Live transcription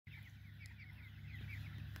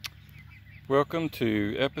Welcome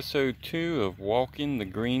to episode 2 of Walking the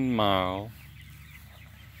Green Mile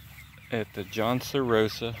at the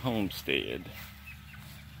Johnsorosa Homestead.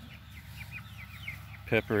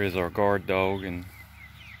 Pepper is our guard dog and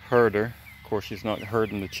herder. Of course, she's not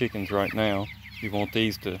herding the chickens right now. You want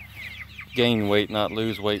these to gain weight, not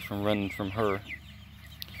lose weight from running from her.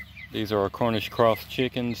 These are our Cornish cross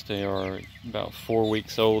chickens. They are about 4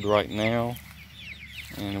 weeks old right now.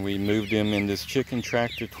 And we move them in this chicken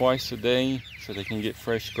tractor twice a day so they can get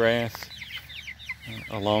fresh grass,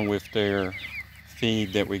 along with their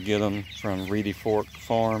feed that we get them from Reedy Fork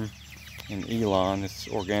Farm in Elon. It's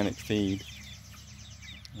organic feed.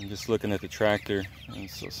 And just looking at the tractor,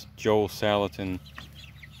 it's a Joel Salatin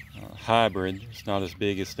hybrid. It's not as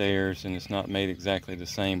big as theirs, and it's not made exactly the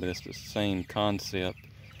same, but it's the same concept.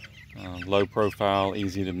 Low profile,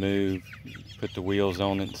 easy to move. You put the wheels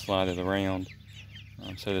on it and slide it around.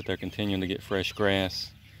 So that they're continuing to get fresh grass.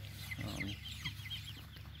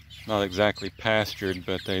 Not exactly pastured,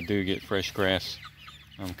 but they do get fresh grass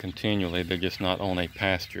continually. They're just not on a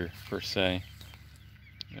pasture per se.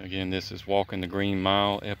 Again, this is Walking the Green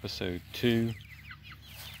Mile, episode 2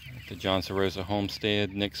 at the Johnsorosa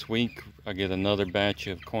Homestead. Next week, I get another batch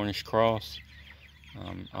of Cornish cross.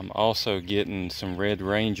 I'm also getting some Red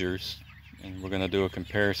Rangers, and we're going to do a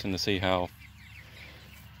comparison to see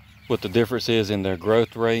what the difference is in their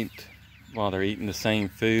growth rate while they're eating the same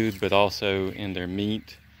food, but also in their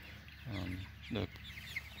meat. The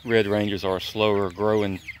Red Rangers are a slower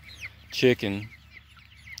growing chicken,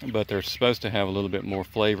 but they're supposed to have a little bit more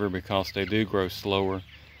flavor because they do grow slower,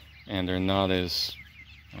 and they're not as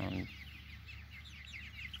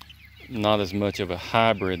much of a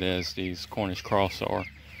hybrid as these Cornish cross are.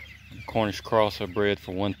 Cornish cross are bred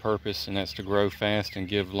for one purpose, and that's to grow fast and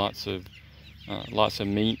give lots of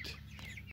meat.